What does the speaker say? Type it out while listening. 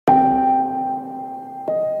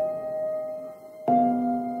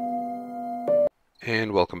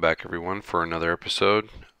And welcome back everyone for another episode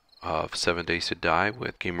of 7 Days to Die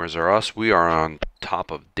with Gamers Are Us. We are on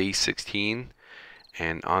top of day 16,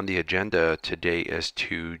 and on the agenda today is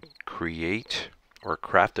to create or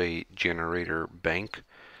craft a generator bank,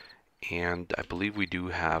 and I believe we do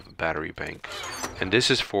have battery bank. And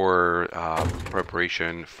this is for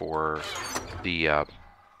preparation for the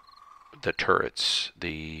turrets,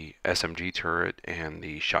 the SMG turret and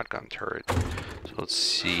the shotgun turret. So let's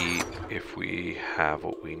see if we have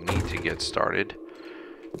what we need to get started.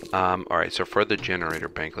 Alright, so for the generator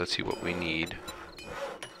bank, let's see what we need.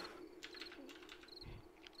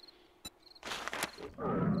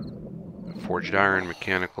 Forged iron,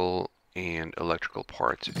 mechanical, and electrical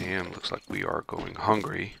parts. And looks like we are going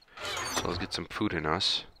hungry. So let's get some food in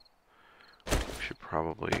us. We should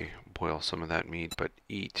probably boil some of that meat, but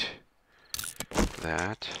eat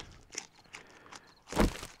that.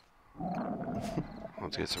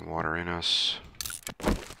 Let's get some water in us.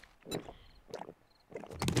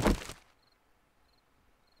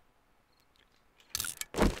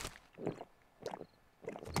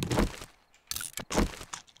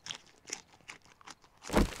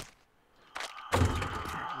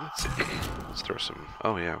 Let's throw some.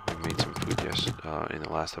 Oh yeah, we made some food in the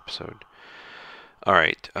last episode. All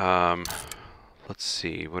right. Let's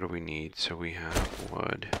see. What do we need? So we have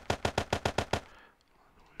wood.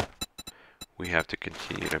 We have to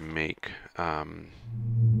continue to make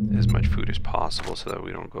as much food as possible so that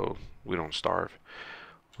we don't starve.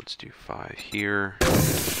 Let's do 5 here.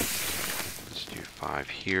 Let's do 5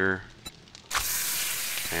 here.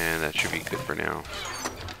 And that should be good for now.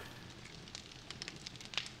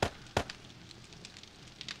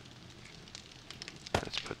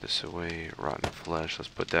 Let's put this away. Rotten flesh. Let's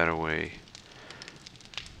put that away.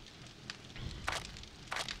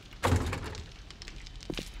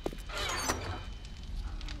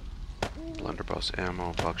 Blunderbuss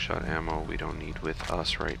ammo, buckshot ammo we don't need with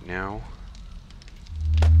us right now.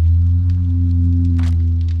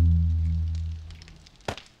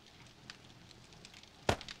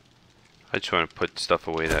 I just want to put stuff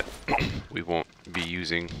away that we won't be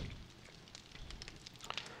using.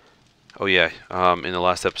 Oh yeah, in the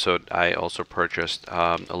last episode I also purchased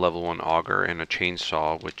a level 1 auger and a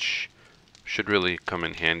chainsaw, which should really come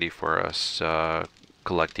in handy for us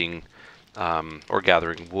collecting or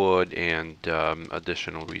gathering wood and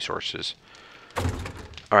additional resources.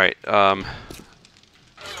 Alright,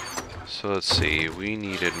 so let's see, we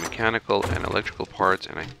needed mechanical and electrical parts,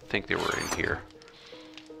 and I think they were in here.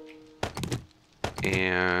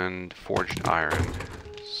 And forged iron.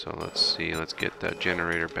 So let's see, let's get that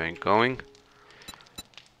generator bank going.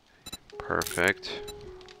 Perfect.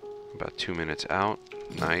 About 2 minutes out.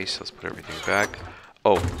 Nice, let's put everything back.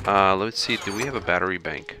 Oh, let's see, do we have a battery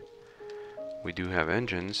bank? We do have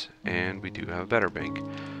engines, and we do have a battery bank.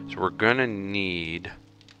 So we're gonna need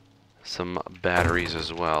some batteries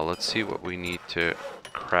as well. Let's see what we need to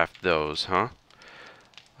craft those, huh?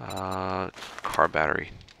 Car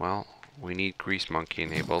battery. Well, we need Grease Monkey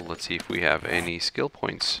enabled. Let's see if we have any skill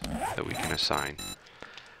points that we can assign.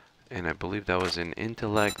 And I believe that was an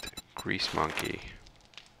intellect Grease Monkey.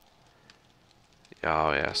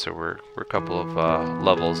 Oh yeah, so we're a couple of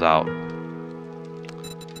levels out.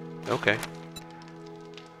 Okay.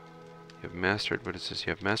 You have mastered, what is this?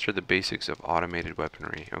 You have mastered the basics of automated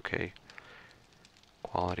weaponry. Okay.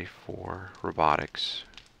 Quality 4, robotics.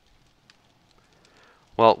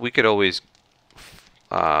 Well, we could always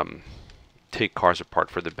take cars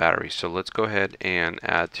apart for the battery. So let's go ahead and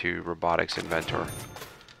add to robotics inventor.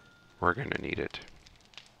 We're going to need it.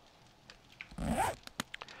 Alright,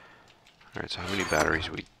 so how many batteries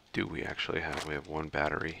do we actually have? We have 1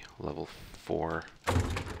 battery, level 4.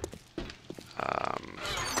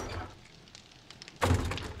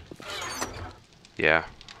 Yeah,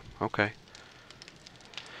 okay.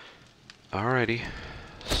 Alrighty,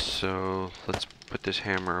 so let's put this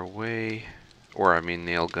hammer away, or I mean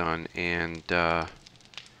nail gun, and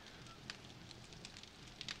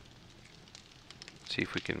see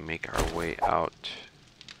if we can make our way out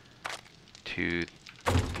to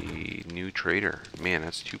the new trader. Man,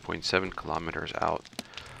 that's 2.7 kilometers out.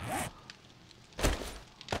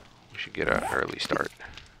 We should get an early start.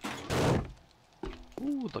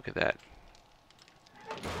 Ooh, look at that.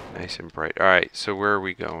 Nice and bright. Alright, so where are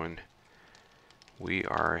we going? We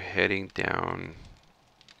are heading down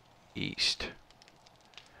east.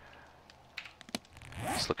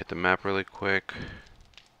 Let's look at the map really quick.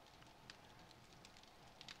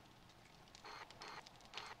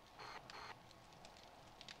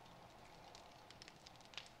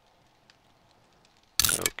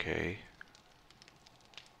 Okay.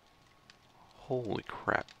 Holy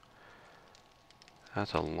crap.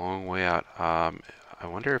 That's a long way out. I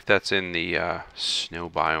wonder if that's in the snow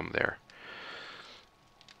biome there.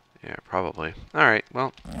 Yeah, probably. All right.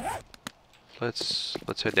 Well, let's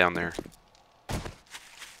head down there.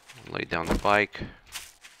 Lay down the bike.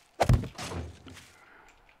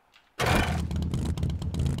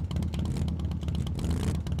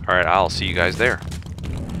 All right. I'll see you guys there.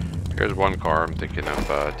 Here's one car I'm thinking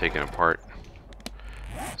of taking apart.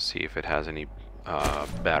 See if it has any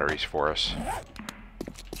batteries for us.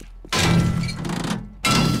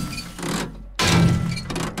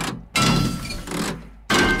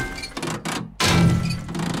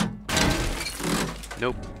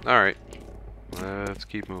 Nope. Alright. Let's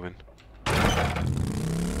keep moving.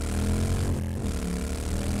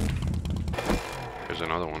 Here's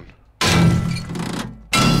another one.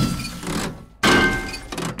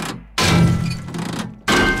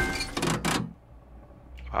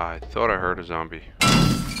 I thought I heard a zombie.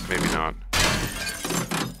 Maybe not.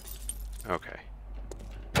 Okay.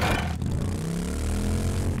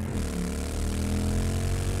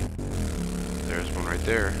 There's one right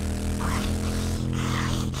there.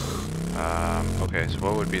 Okay, so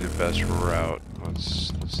what would be the best route?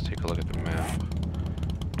 Let's take a look at the map.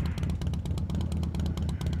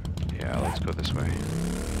 Yeah, let's go this way.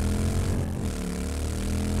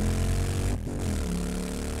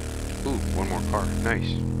 Ooh, one more car.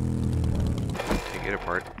 Nice. Take it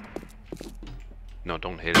apart. No,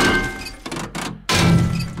 don't hit it.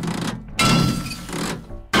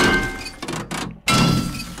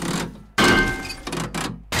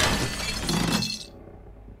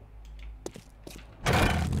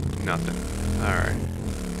 Nothing. Alright.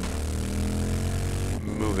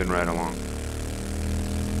 Moving right along.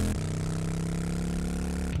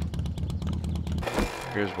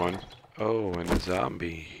 Here's one. Oh, and a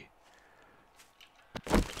zombie.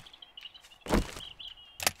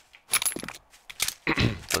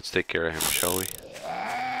 Let's take care of him, shall we?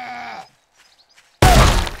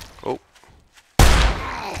 Oh.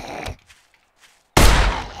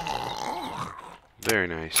 Very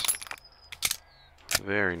nice.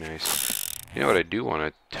 Very nice. You know what I do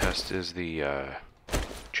want to test is the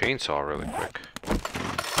chainsaw really quick.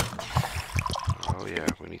 Oh yeah,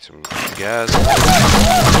 we need some gas.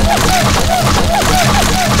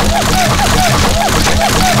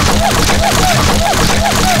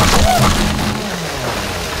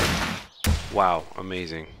 Wow,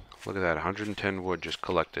 amazing. Look at that, 110 wood just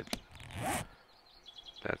collected.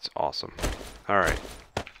 That's awesome. Alright.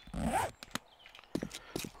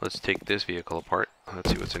 Let's take this vehicle apart. Let's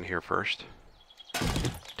see what's in here first.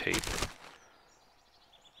 Tape.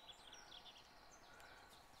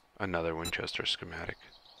 Another Winchester schematic.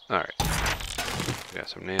 Alright. We got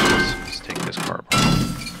some nails. Let's take this car apart.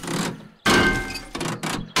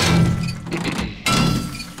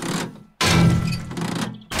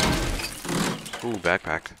 Ooh,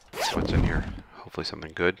 backpack. Let's see what's in here. Hopefully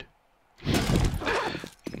something good.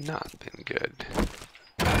 Nothing good.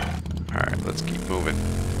 Alright, let's keep moving.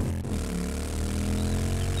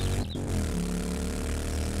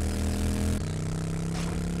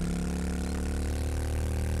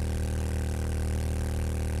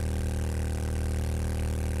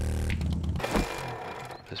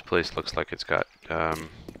 This place looks like it's got,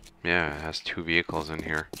 yeah, it has 2 vehicles in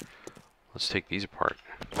here. Let's take these apart.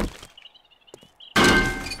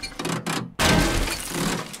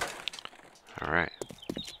 Alright,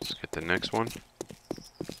 let's get the next one.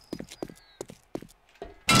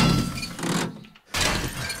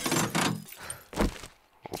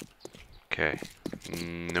 Okay,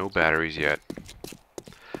 no batteries yet.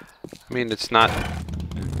 I mean, it's not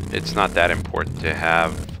that important to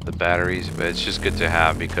have the batteries, but it's just good to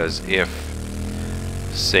have because if,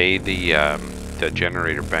 say, the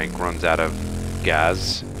generator bank runs out of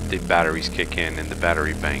gas, the batteries kick in the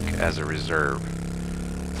battery bank as a reserve,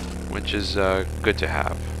 which is good to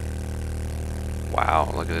have.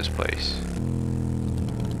 Wow, look at this place.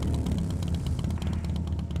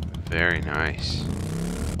 Very nice.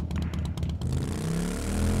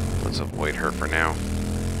 Let's avoid her for now.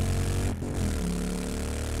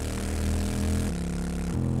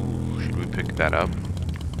 Ooh, should we pick that up?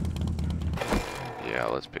 Yeah,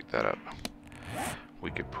 let's pick that up. We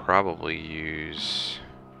could probably use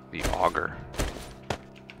the auger.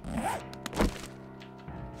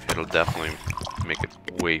 It'll definitely make it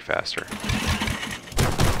way faster. Look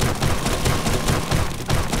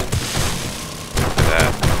at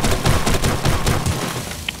that.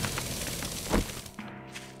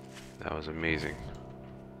 That was amazing.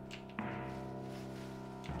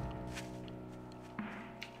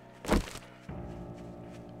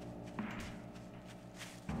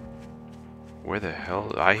 Where the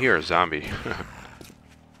hell? I hear a zombie.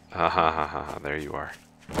 Ha ha ha ha, there you are.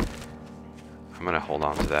 I'm gonna hold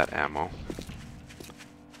on to that ammo.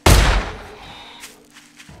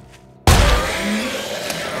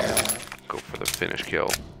 Go for the finish kill.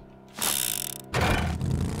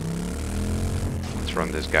 Let's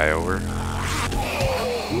run this guy over.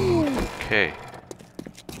 Okay.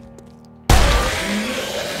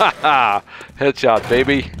 Haha! Headshot,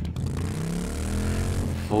 baby!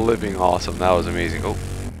 Flipping awesome. That was amazing. Oh.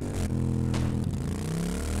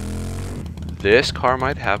 This car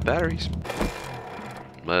might have batteries.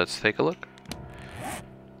 Let's take a look.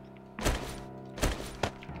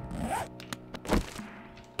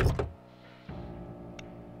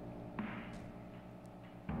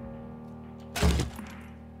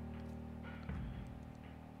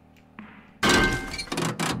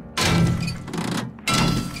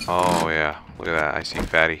 Oh yeah, look at that. I see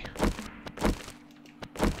Fatty.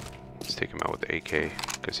 Let's take him out with the AK,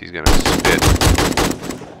 because he's gonna spit.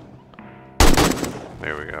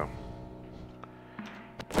 There we go.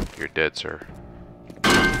 You're dead, sir.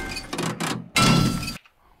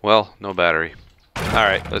 Well, no battery.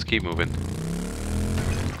 Alright, let's keep moving.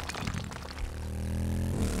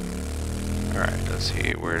 Alright, let's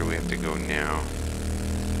see. Where do we have to go now?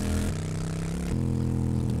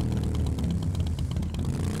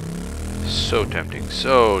 So tempting,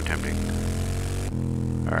 so tempting.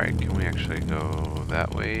 Alright, can we actually go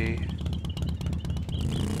that way?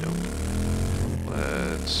 Nope.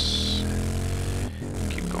 Let's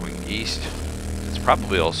keep going east. It's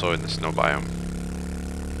probably also in the snow biome.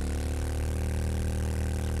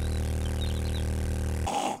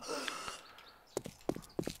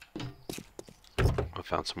 I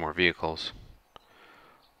found some more vehicles.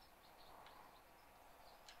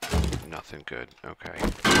 Nothing good. Okay.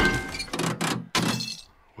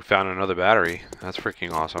 We found another battery. That's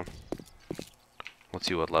freaking awesome. Let's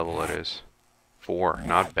see what level it is. 4.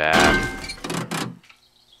 Not bad.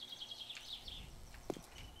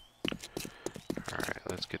 Alright,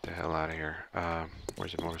 let's get the hell out of here.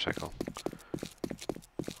 Where's the motorcycle?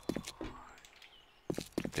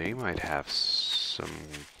 They might have some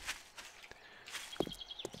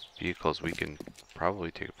vehicles we can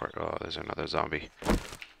probably take apart. Oh, there's another zombie.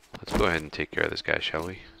 Let's go ahead and take care of this guy, shall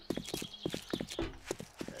we?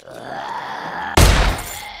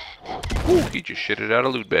 Ooh, he just shit it out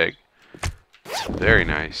of loot bag. Very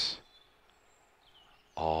nice.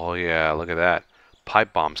 Oh yeah, look at that.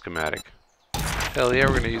 Pipe bomb schematic. Hell yeah,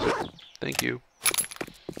 we're gonna use it. Thank you.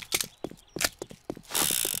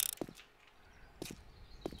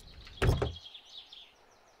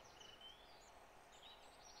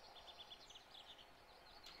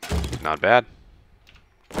 Not bad.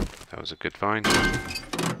 That was a good find.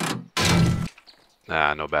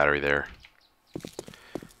 Ah, no battery there.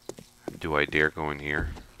 Do I dare go in here?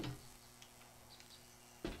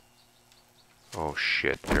 Oh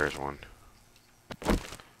shit, there's one.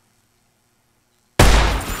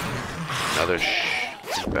 Another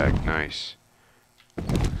bag, nice.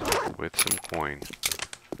 With some coin.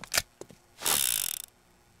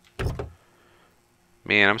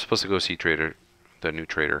 Man, I'm supposed to go see Trader, the new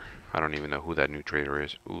trader. I don't even know who that new trader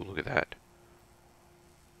is. Ooh, look at that.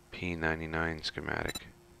 P99 schematic.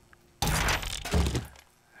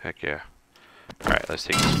 Heck yeah. Alright, let's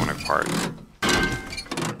take this one apart.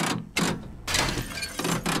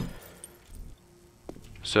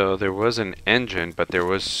 So there was an engine, but there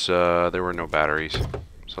were no batteries.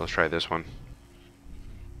 So let's try this one.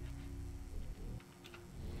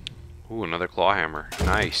 Ooh, another claw hammer.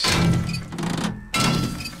 Nice.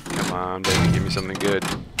 Come on, baby, give me something good.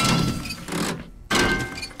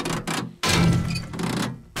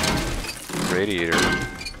 Radiator.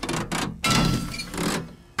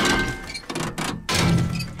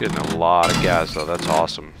 Getting a lot of gas though, that's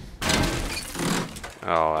awesome.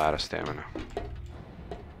 Oh, out of stamina.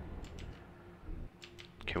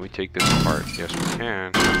 Can we take this apart? Yes, we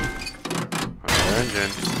can. Another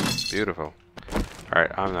engine. Beautiful.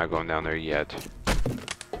 Alright, I'm not going down there yet.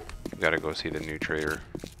 Gotta go see the new trader.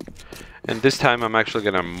 And this time I'm actually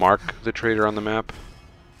gonna mark the trader on the map.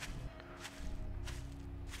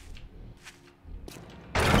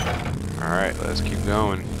 Alright, let's keep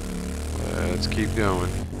going. Let's keep going.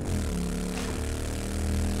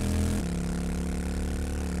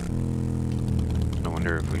 I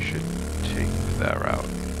wonder if we should take that route.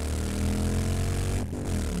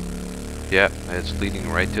 Yep, it's leading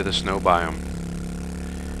right to the snow biome.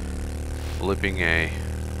 Flipping A.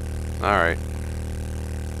 Alright.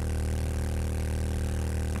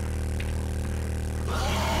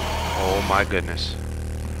 Oh my goodness.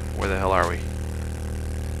 Where the hell are we?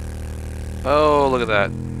 Oh, look at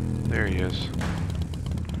that. There he is.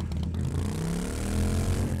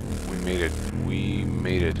 made it. We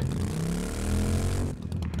made it.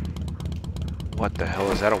 What the hell?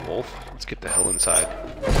 Is that a wolf? Let's get the hell inside.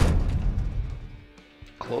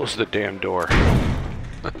 Close the damn door.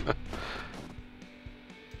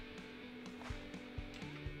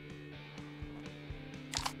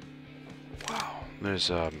 Wow. There's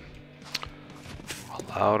a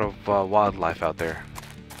lot of wildlife out there.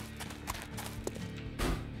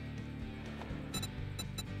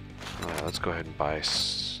 Let's go ahead and buy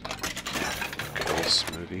good old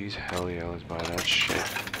smoothies. Hell yeah, let's buy that shit.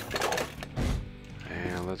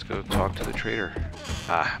 And let's go talk to the trader.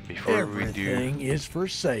 Before we do... Everything is for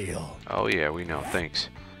sale. Oh yeah, we know. Thanks.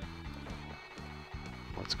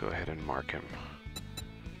 Let's go ahead and mark him.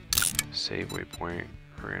 Save waypoint.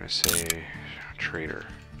 We're gonna say trader.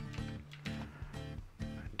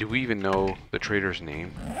 Do we even know the trader's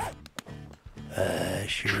name?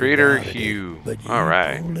 Sure Trader doubted Hugh. It, but all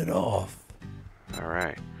right. Pulled it off. All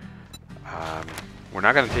right. We're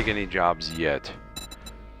not gonna take any jobs yet,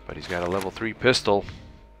 but he's got a level 3 pistol.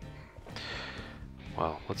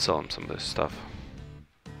 Well, let's sell him some of this stuff.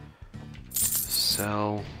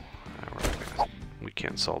 Sell. We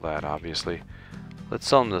can't sell that, obviously. Let's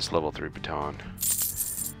sell him this level 3 baton.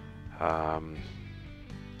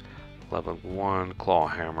 Level 1 claw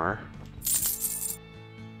hammer.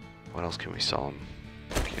 What else can we sell him?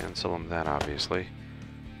 Can't sell him that, obviously.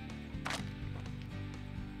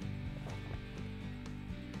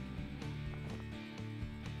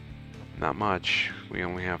 Not much. We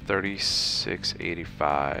only have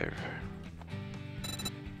 36.85.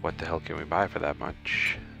 What the hell can we buy for that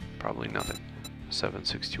much? Probably nothing.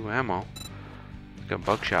 7.62 ammo. Like a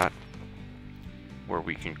buckshot, where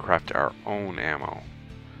we can craft our own ammo.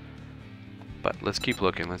 But let's keep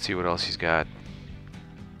looking. Let's see what else he's got.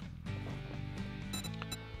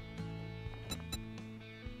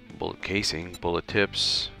 Bullet casing, bullet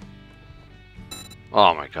tips.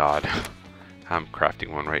 Oh my god. I'm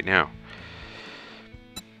crafting one right now.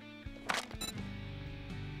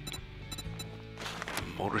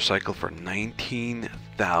 Motorcycle for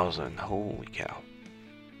 19,000. Holy cow.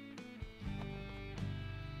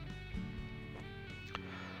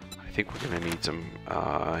 I think we're gonna need some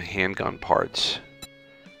handgun parts.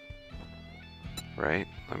 Right?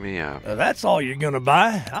 Let me That's all you're gonna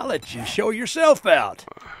buy. I'll let you show yourself out.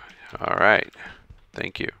 Alright.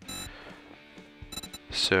 Thank you.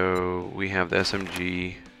 So we have the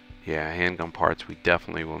SMG. Yeah, handgun parts, we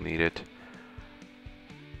definitely will need it.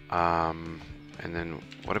 And then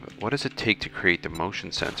what does it take to create the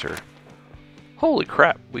motion sensor? Holy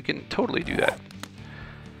crap, we can totally do that.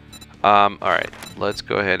 Alright, let's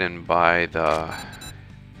go ahead and buy the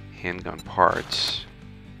handgun parts.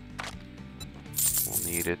 We'll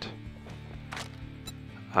need it.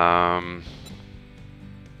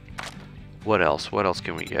 What else? What else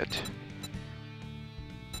can we get?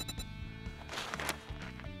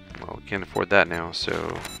 Well, we can't afford that now,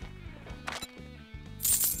 so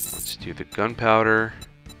let's do the gunpowder.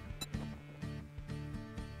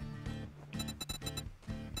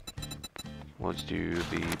 Let's do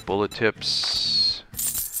the bullet tips,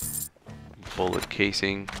 bullet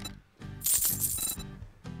casing.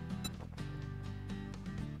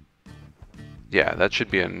 Yeah, that should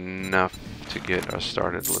be enough to get us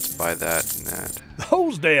started. Let's buy that and that.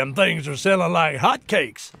 Those damn things are selling like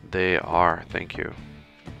hotcakes. They are, thank you.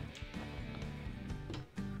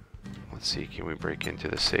 Let's see, can we break into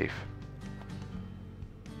the safe?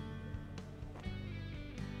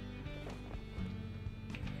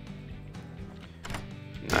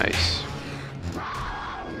 Nice.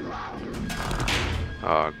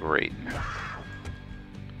 Oh, great.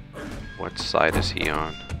 What side is he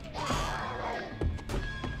on?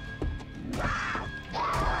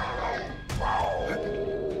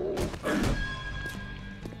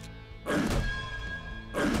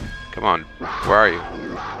 Come on, where are you?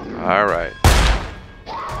 Alright.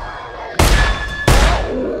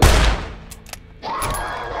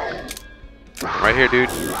 Right here, dude.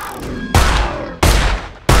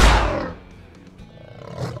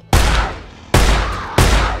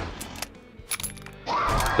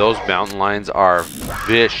 Those mountain lions are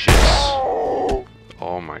vicious.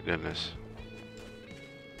 Oh my goodness.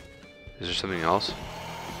 Is there something else?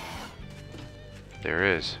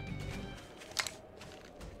 There is.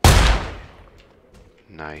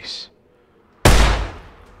 Nice.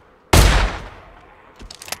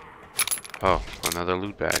 Oh, another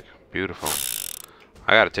loot bag. Beautiful.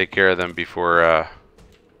 I gotta take care of them before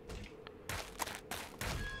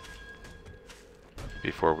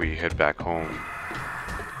we head back home.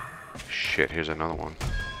 Shit, here's another one.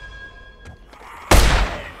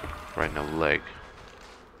 Right in the leg.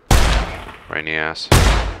 Right in the ass.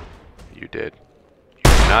 You did.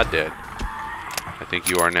 You're not dead. I think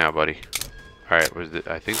you are now, buddy. Alright,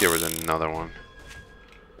 I think there was another one.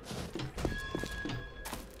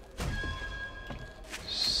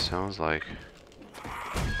 Sounds like...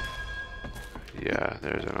 Yeah,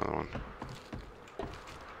 there's another one.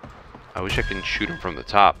 I wish I could shoot him from the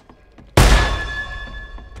top.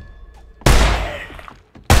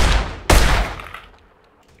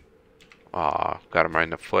 Aw, got him right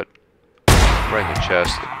in the foot. Right in the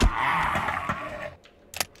chest.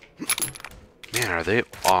 Man, are they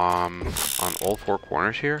on all four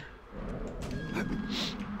corners here?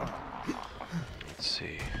 Let's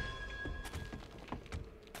see.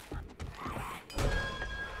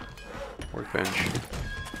 Workbench.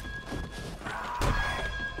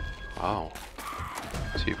 Wow.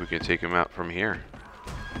 Let's see if we can take him out from here.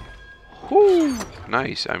 Whoo!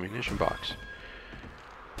 Nice ammunition box.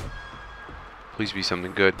 Please be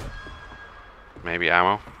something good. Maybe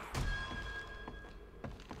ammo?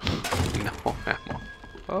 No ammo.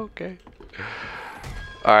 Okay.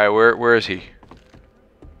 Alright, where is he?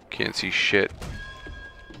 Can't see shit.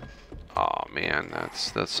 Oh man, that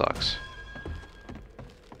sucks.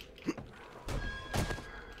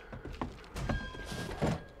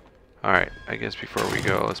 Alright, I guess before we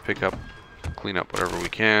go, let's clean up whatever we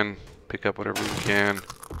can. Pick up whatever we can.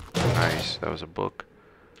 Nice, that was a book.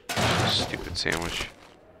 Stupid sandwich.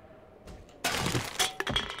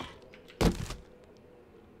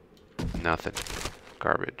 Nothing.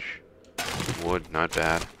 Garbage. Wood, not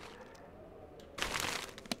bad.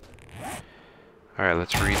 Alright,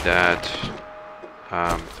 let's read that.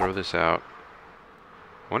 Throw this out.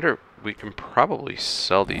 I wonder, we can probably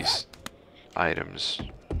sell these items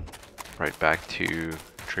right back to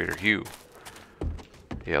Trader Hugh.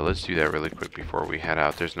 Yeah, let's do that really quick before we head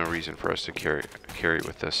out. There's no reason for us to carry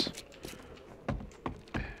with this.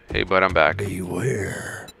 Hey, bud, I'm back.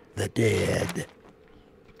 Beware the dead.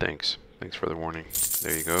 Thanks. Thanks for the warning.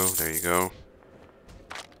 There you go. There you go.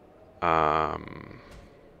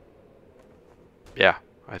 Yeah,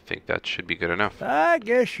 I think that should be good enough. I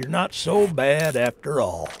guess you're not so bad after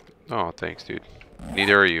all. Oh, thanks, dude.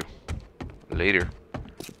 Neither are you. Later.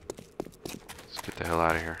 Let's get the hell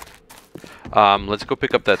out of here. Let's go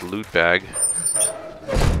pick up that loot bag.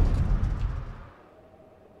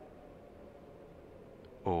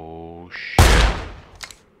 Oh, shit.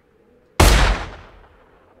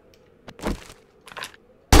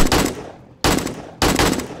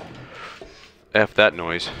 F that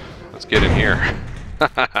noise. Let's get in here.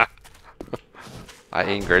 I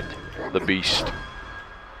angered the beast.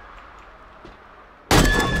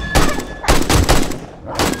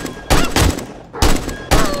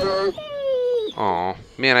 Oh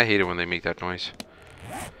man, I hate it when they make that noise.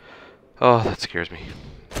 Oh, that scares me.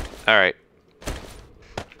 Alright.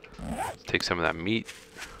 Let's take some of that meat.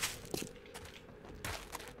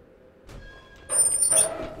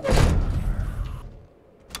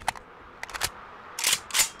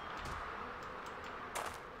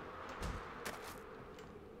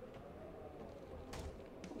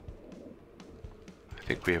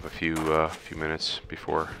 I think we have a few minutes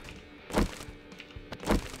before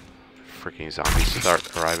freaking zombies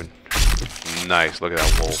start arriving. Nice, look at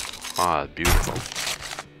that wolf. Ah, beautiful.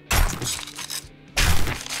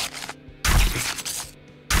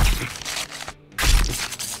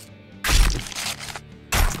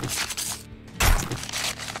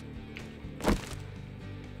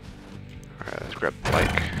 Alright, let's grab the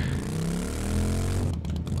bike.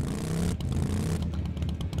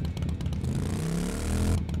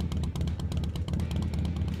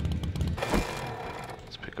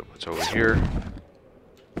 What's over here?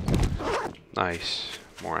 Nice.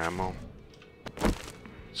 More ammo.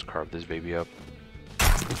 Let's carve this baby up.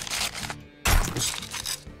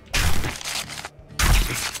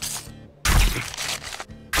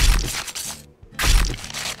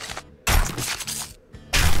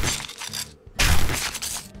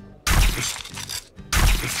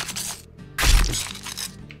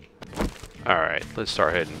 Alright, let's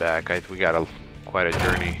start heading back. We got quite a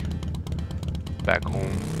journey back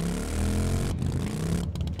home.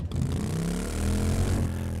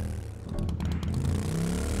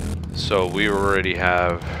 So we already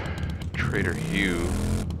have Trader Hugh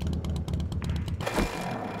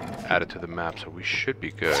added to the map, so we should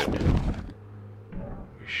be good.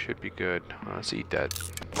 We should be good. Let's eat that.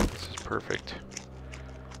 This is perfect.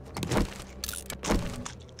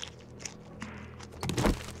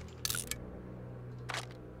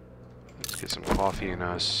 Let's get some coffee in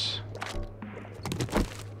us.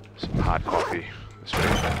 Some hot coffee. This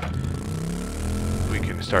way we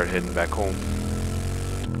can start heading back home.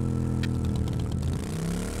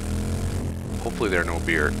 Hopefully there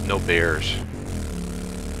are no bears.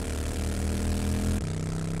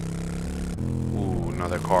 Ooh,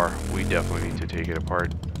 another car. We definitely need to take it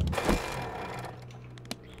apart.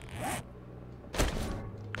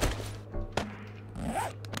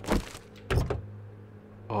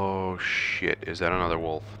 Oh shit, is that another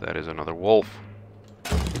wolf? That is another wolf.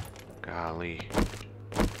 Golly.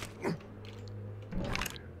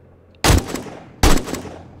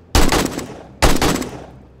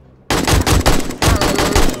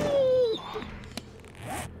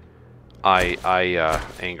 I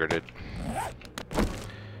angered it.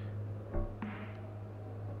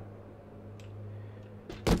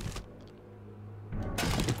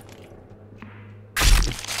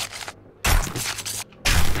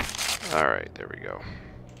 Alright, there we go.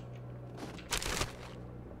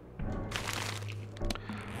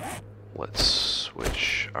 Let's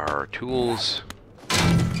switch our tools.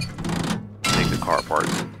 Take the car apart.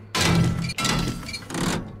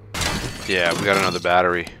 Yeah, we got another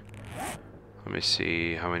battery. Let me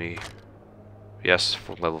see how many. Yes,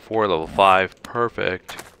 for level 4, level 5.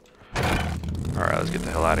 Perfect. Alright, let's get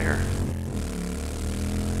the hell out of here.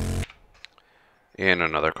 And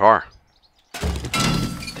another car.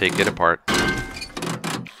 Take it apart.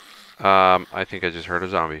 I think I just heard a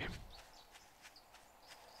zombie.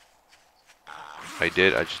 I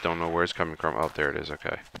did, I just don't know where it's coming from. Oh, there it is,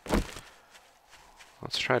 okay.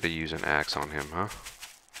 Let's try to use an axe on him, huh?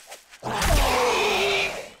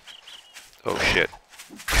 Oh, shit.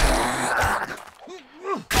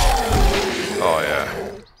 Oh, yeah.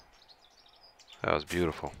 That was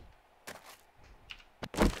beautiful.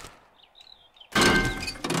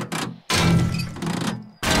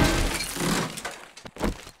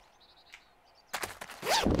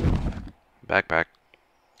 Backpack.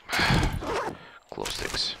 Glow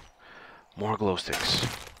sticks. More glow sticks.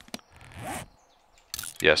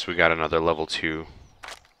 Yes, we got another level 2.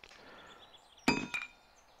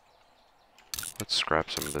 Let's scrap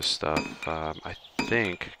some of this stuff. I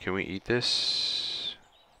think, can we eat this?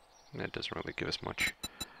 That doesn't really give us much.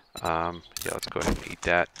 Yeah, let's go ahead and eat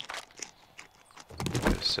that.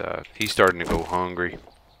 Because he's starting to go hungry.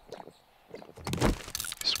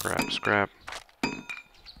 Scrap, scrap.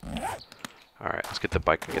 Alright, let's get the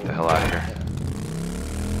bike and get the hell out of here.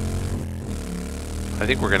 I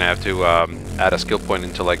think we're going to have to add a skill point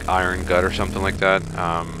into like Iron Gut or something like that.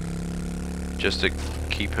 Just to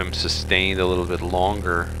keep him sustained a little bit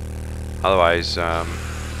longer. Otherwise,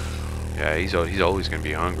 yeah, he's always going to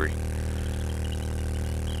be hungry.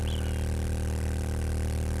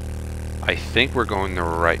 I think we're going the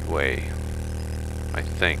right way. I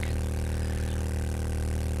think.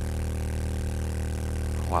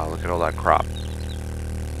 Wow, look at all that crop.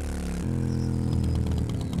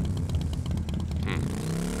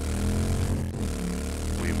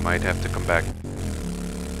 We might have to come back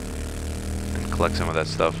and collect some of that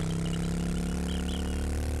stuff.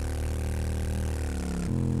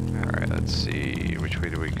 Alright, let's see. Which way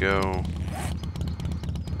do we go?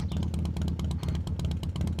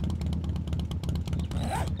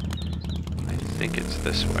 I think it's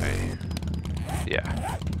this way.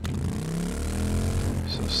 Yeah.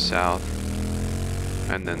 So south,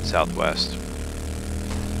 and then southwest.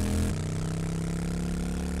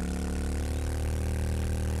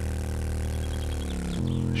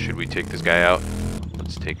 Should we take this guy out?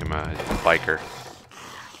 Let's take him out. He's a biker.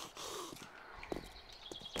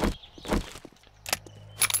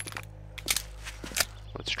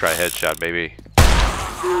 Let's try headshot, baby.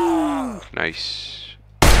 Nice.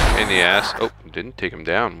 In the ass. Oh, didn't take him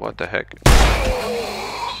down. What the heck?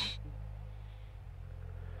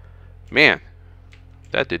 Man,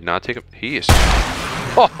 that did not take him. He is.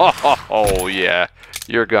 Oh, yeah.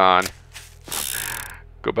 You're gone.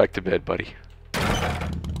 Go back to bed, buddy.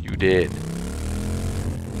 You did.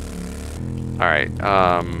 Alright,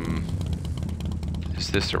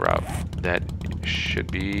 is this the route? That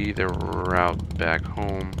should be the route back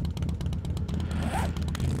home.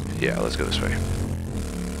 Yeah, let's go this way.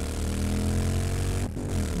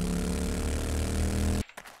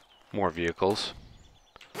 More vehicles.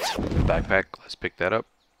 Backpack, let's pick that up.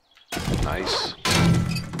 Nice.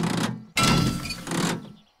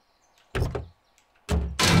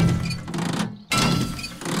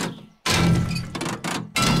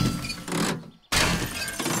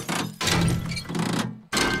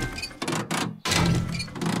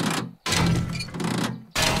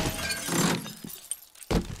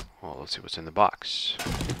 Well, let's see what's in the box.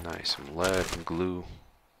 Nice, some lead and glue.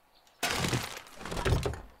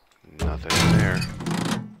 Nothing in there.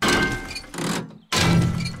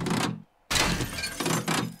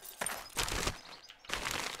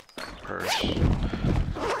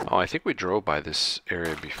 Oh, I think we drove by this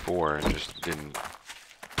area before and just didn't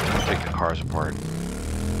take the cars apart.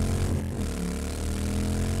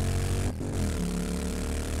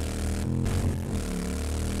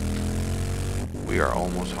 We are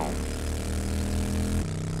almost home.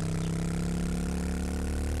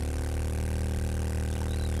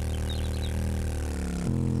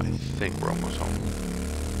 I think we're almost home.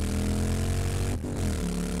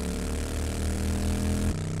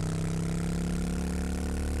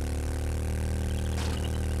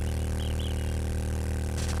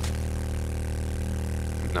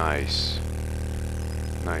 Nice.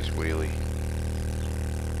 Nice wheelie.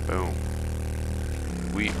 Boom.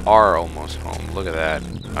 We are almost home. Look at that.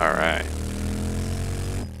 Alright.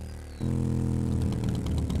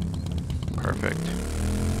 Perfect.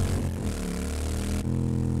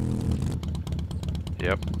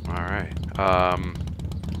 Yep. Alright.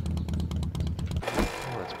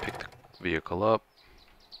 Let's pick the vehicle up.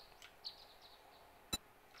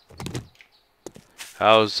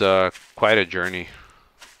 That was quite a journey.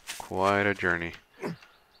 Quite a journey.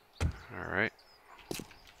 Alright.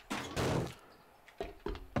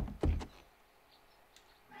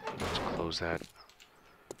 Let's close that.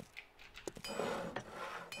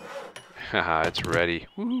 Haha, it's ready.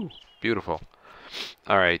 Woo! Beautiful.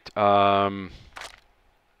 Alright, so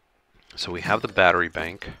we have the battery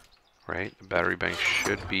bank, right? The battery bank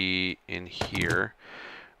should be in here.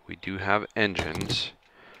 We do have engines.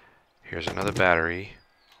 Here's another battery.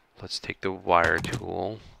 Let's take the wire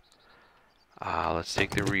tool. Let's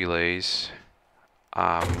take the relays.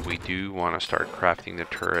 We do want to start crafting the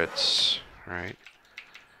turrets, right?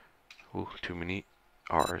 Ooh, too many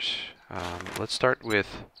R's. Let's start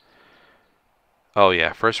with... Oh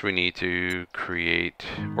yeah, first we need to create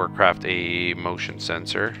or craft a motion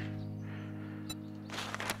sensor.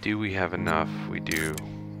 Do we have enough? We do.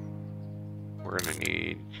 We're gonna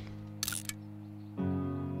need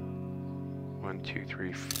 1, 2,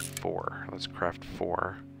 3, 4. Let's craft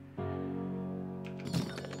 4.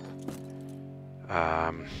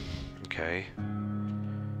 Okay.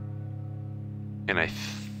 And I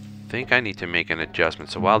think I need to make an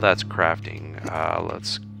adjustment. So while that's crafting,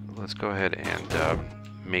 let's go ahead and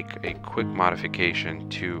make a quick modification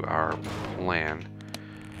to our plan.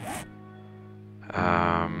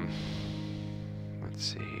 Let's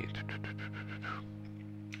see.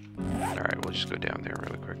 Alright, we'll just go down there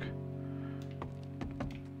really quick.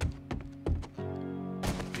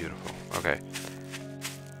 Beautiful. Okay.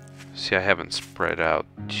 See, I haven't spread out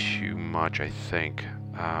too much, I think.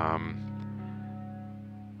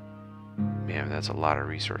 Man, that's a lot of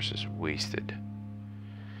resources wasted.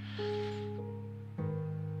 You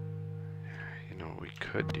know what we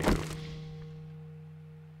could do?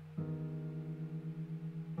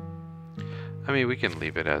 I mean, we can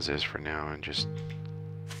leave it as is for now and just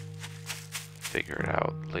figure it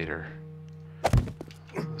out later.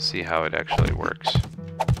 See how it actually works.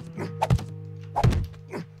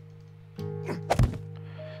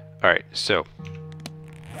 Alright, so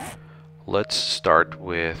let's start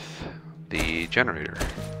with the generator.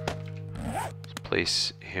 Let's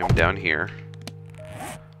place him down here.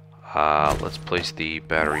 Let's place the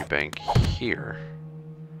battery bank here.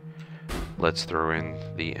 Let's throw in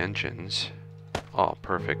the engines. Oh,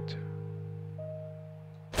 perfect.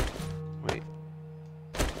 Wait.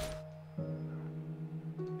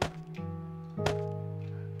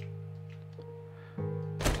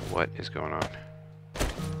 What is going on?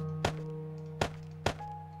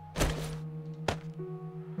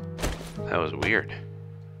 That was weird.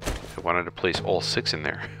 I wanted to place all 6 in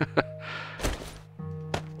there.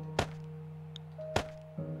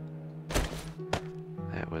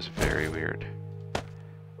 That was very weird.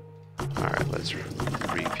 Alright, let's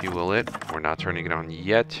refuel it. We're not turning it on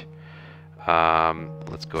yet.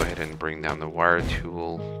 Let's go ahead and bring down the wire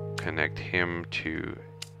tool, connect him to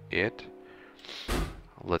it.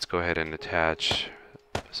 Let's go ahead and attach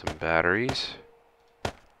some batteries.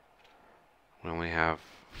 We only have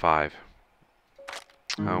 5.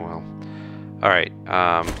 Oh well. Alright,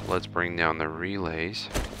 let's bring down the relays.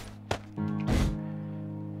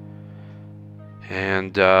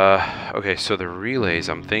 And, okay, so the relays,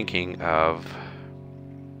 I'm thinking of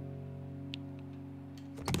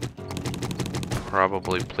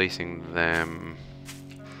probably placing them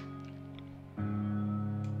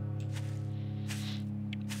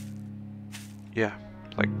yeah,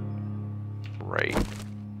 like right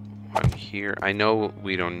one here. I know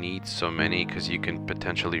we don't need so many because you can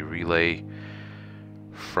potentially relay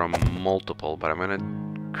from multiple, but I'm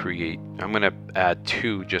gonna add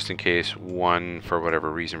 2 just in case one for whatever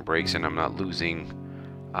reason breaks and I'm not losing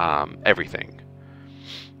everything.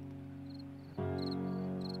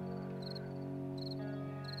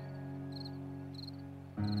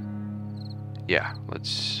 Yeah,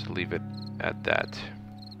 let's leave it at that.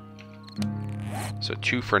 So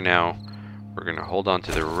 2 for now. We're gonna hold on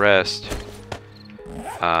to the rest.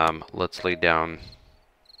 Let's lay down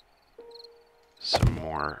some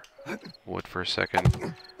more wood for a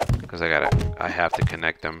second, because I have to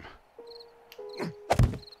connect them.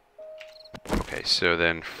 Okay, so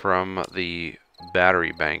then from the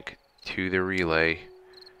battery bank to the relay,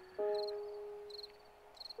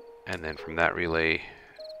 and then from that relay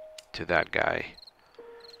to that guy.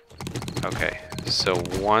 Okay, so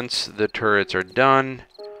once the turrets are done,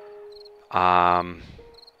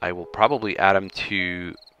 I will probably add them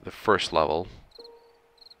to the first level.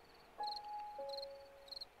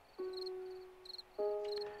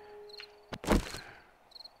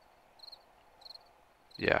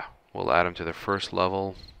 Yeah, we'll add them to the first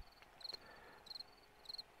level.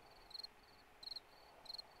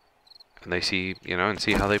 And they see, and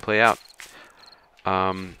see how they play out.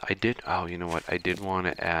 Oh, you know what? I did want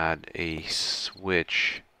to add a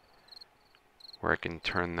switch where I can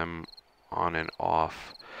turn them on and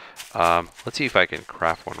off. Let's see if I can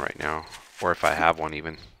craft one right now, or if I have one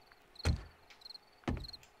even.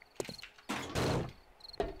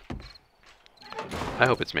 I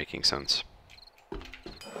hope it's making sense.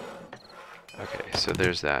 Okay, so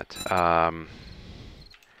there's that.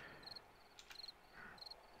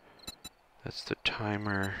 That's the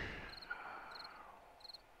timer.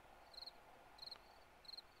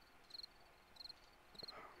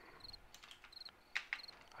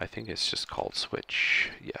 I think it's just called switch.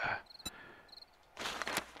 Yeah.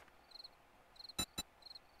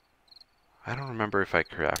 I don't remember if I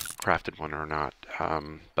crafted one or not,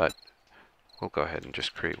 but we'll go ahead and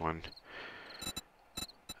just create one.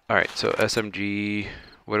 Alright, so SMG,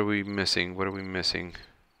 what are we missing? What are we missing?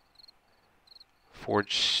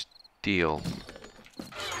 Forged steel.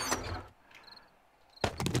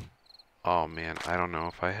 Oh man, I don't know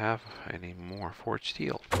if I have any more forged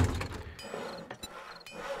steel.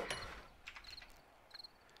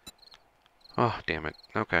 Oh, damn it.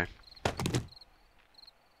 Okay.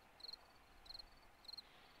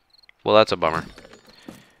 Well, that's a bummer.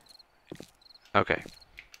 Okay.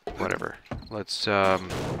 Whatever. Let's, holy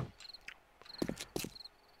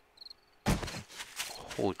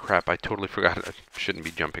crap, I totally forgot. I shouldn't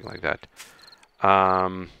be jumping like that.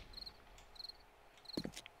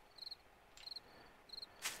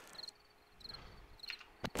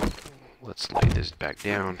 Let's lay this back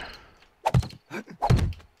down.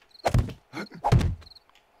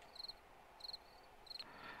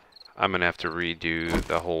 I'm gonna have to redo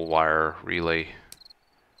the whole wire relay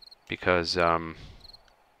because I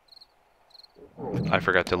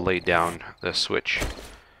forgot to lay down the switch.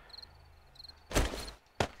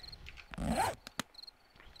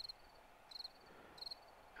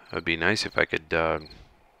 It would be nice if I could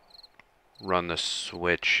run the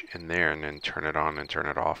switch in there and then turn it on and turn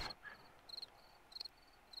it off.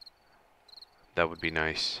 That would be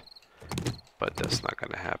nice, but that's not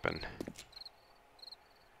gonna happen.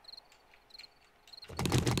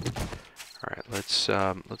 Alright,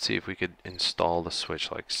 let's see if we could install the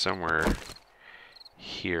switch like somewhere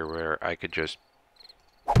here where I could just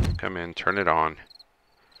come in, turn it on,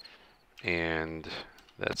 and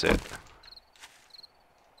that's it.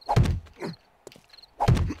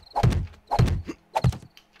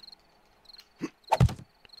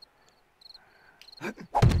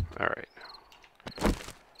 Alright.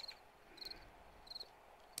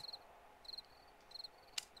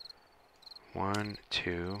 One,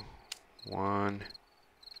 two, one.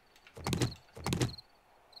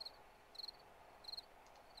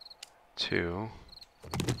 Two.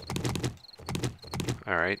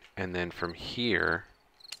 Alright, and then from here,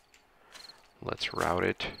 let's route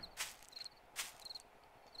it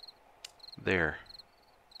there.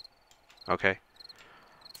 Okay.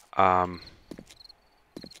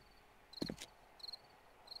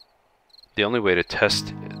 The only way to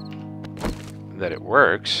test that it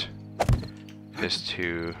works is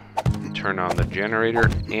to turn on the generator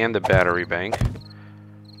and the battery bank.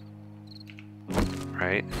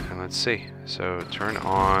 Right, and let's see. So turn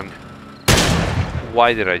on.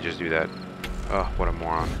 Why did I just do that? Oh, what a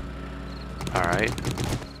moron. Alright.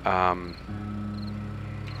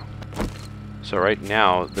 So right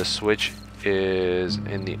now the switch is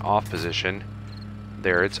in the off position.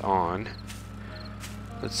 There, it's on.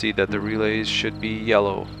 Let's see that the relays should be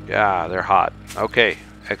yellow. Yeah, they're hot. Okay,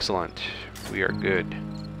 excellent. We are good.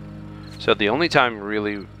 So the only time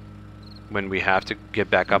really when we have to get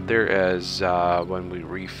back up there is when we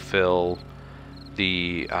refill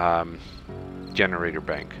the generator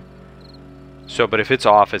bank. So, but if it's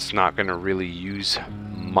off, it's not going to really use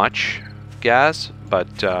much gas,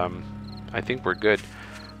 but I think we're good.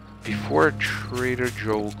 Before Trader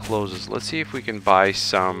Joel closes, let's see if we can buy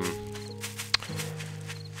some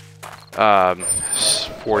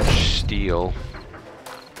forged steel.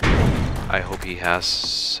 I hope he has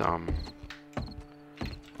some.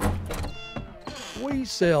 We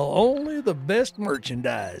sell only the best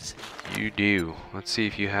merchandise. You do. Let's see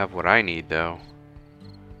if you have what I need, though.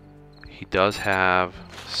 He does have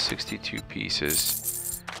 62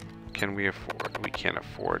 pieces. Can we afford? We can't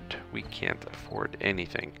afford. We can't afford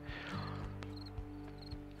anything.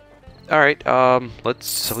 Alright, let's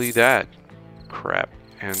sell you that crap.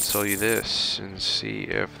 And sell you this. And see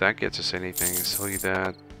if that gets us anything. Sell you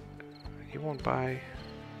that. You won't buy.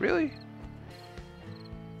 Really?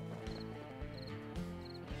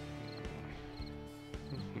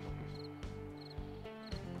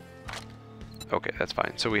 Okay, that's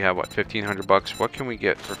fine. So we have what, 1,500 bucks? What can we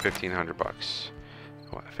get for 1,500 bucks?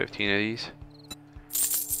 What, 15 of these?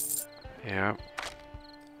 Yeah.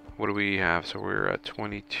 What do we have? So we're at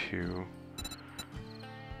 22.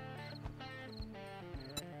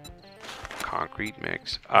 Concrete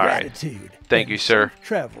mix. All right. Gratitude. Thank you, sir. Safe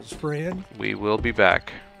travels, friend. We will be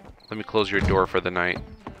back. Let me close your door for the night.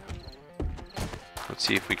 Let's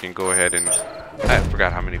see if we can go ahead and... I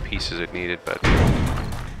forgot how many pieces it needed, but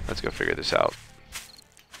let's go figure this out.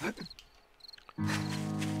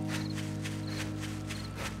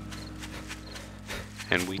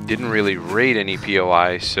 And we didn't really raid any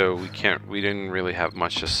POI, so we didn't really have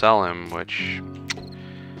much to sell him, which,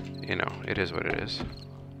 you know, it is what it is.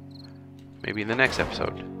 Maybe in the next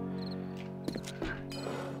episode.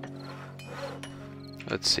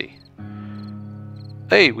 Let's see.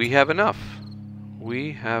 Hey, we have enough.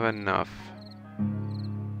 We have enough.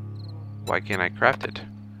 Why can't I craft it?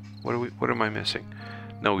 What am I missing?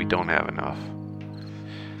 No, we don't have enough.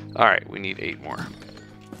 Alright, we need 8 more.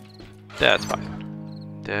 That's fine.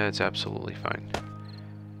 That's absolutely fine.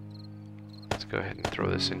 Let's go ahead and throw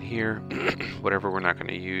this in here. Whatever we're not going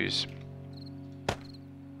to use.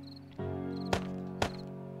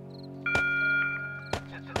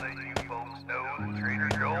 Just to let you folks know, the Trader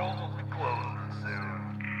Joel's will be closing soon.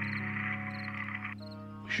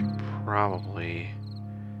 We should probably...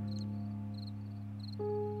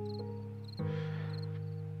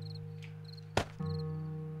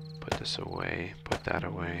 put this away, put that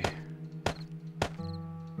away.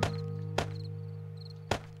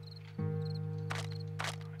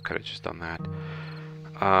 Could have just done that.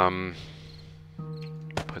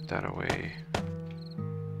 Put that away.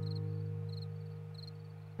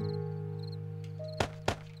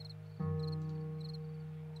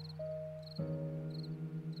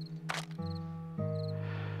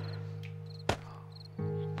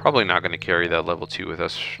 Probably not going to carry that level 2 with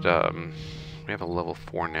us. We have a level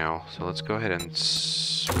 4 now, so let's go ahead and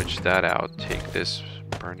switch that out. Take this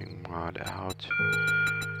burning mod out.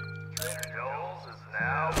 Trader Joel's is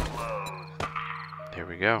now closed. There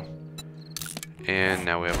we go. And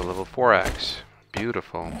now we have a level 4 axe.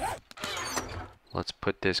 Beautiful. Let's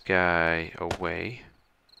put this guy away.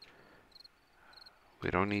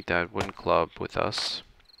 We don't need that wooden club with us.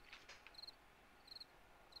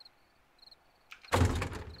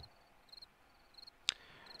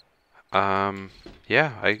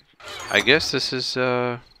 Yeah, I guess this is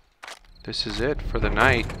it for the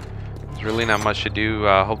night. There's really not much to do.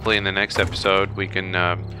 Hopefully in the next episode we can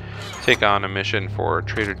take on a mission for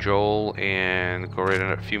Trader Joel and go raid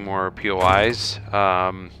on a few more POIs,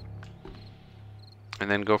 and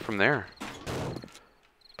then go from there.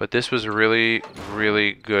 But this was a really,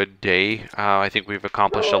 really good day. I think we've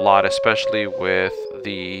accomplished a lot, especially with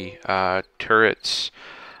the turrets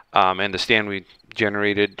and the stand we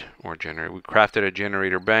generated, we crafted a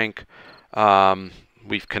generator bank.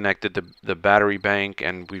 We've connected the battery bank,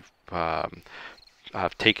 and we've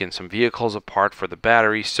I've taken some vehicles apart for the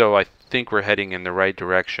battery, so I think we're heading in the right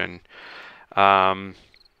direction. Yeah,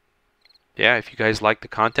 if you guys like the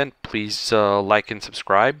content, please like and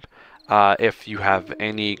subscribe. If you have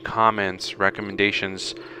any comments,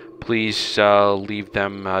 recommendations, please leave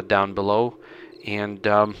them down below, and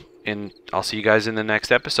I'll see you guys in the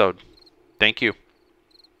next episode. Thank you.